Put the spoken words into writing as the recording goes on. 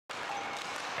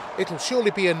It'll surely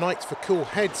be a night for cool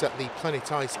heads at the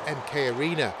Planet Ice MK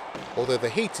Arena, although the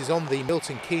heat is on the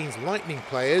Milton Keynes Lightning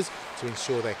players to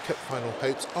ensure their cup final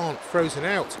hopes aren't frozen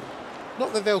out.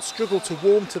 Not that they'll struggle to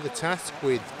warm to the task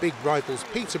with big rivals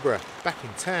Peterborough back in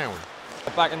town.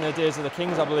 Back in the days of the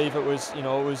Kings, I believe it was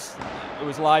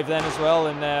live then as well,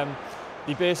 and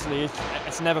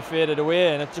it's never faded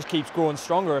away, and it just keeps growing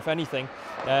stronger, if anything,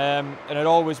 and it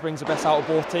always brings the best out of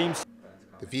both teams.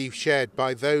 The view shared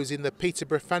by those in the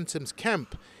Peterborough Phantoms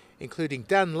camp, including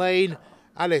Dan Lane,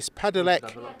 Alice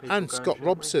Padalek and Scott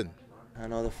Robson. I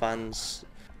know the fans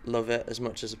love it as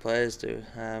much as the players do,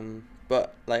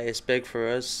 but it's big for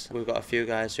us. We've got a few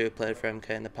guys who have played for MK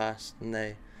in the past and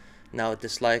they now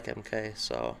dislike MK,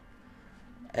 so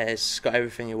it's got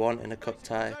everything you want in a cup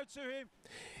tie.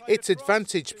 It's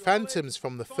advantaged Phantoms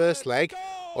from the first leg,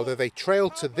 although they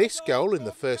trailed to this goal in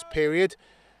the first period.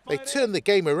 They turned the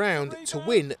game around to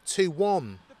win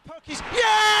 2-1.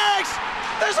 Yes!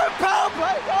 There's a power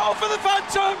play goal for the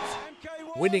Phantoms!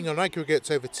 Winning on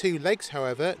aggregates over 2 legs,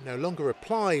 however, no longer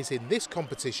applies in this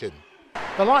competition.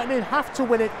 The Lightning have to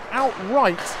win it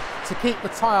outright to keep the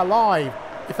tie alive.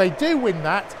 If they do win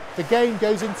that, the game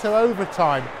goes into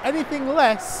overtime. Anything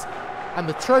less, and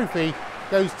the trophy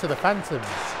goes to the Phantoms.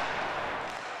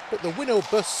 But the win or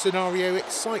bust scenario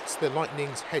excites the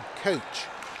Lightning's head coach.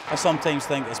 I sometimes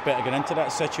think it's better going into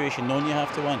that situation knowing you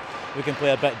have to win. We can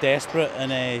play a bit desperate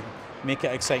and make it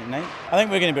an exciting night. I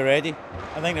think we're going to be ready.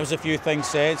 I think there was a few things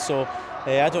said, so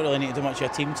I don't really need to do much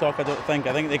of a team talk, I don't think.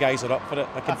 I think the guys are up for it.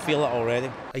 I can feel it already.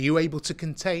 Are you able to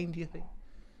contain, do you think?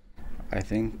 I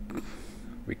think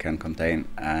we can contain,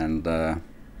 and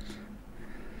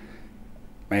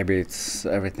maybe it's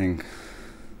everything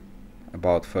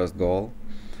about first goal,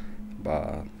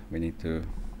 but we need to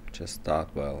just start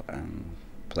well and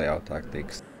play our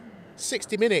tactics.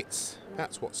 60 minutes,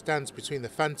 that's what stands between the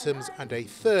Phantoms and a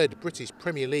third British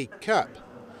Premier League Cup,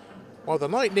 while the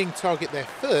Lightning target their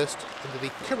first under the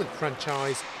current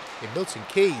franchise in Milton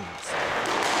Keynes.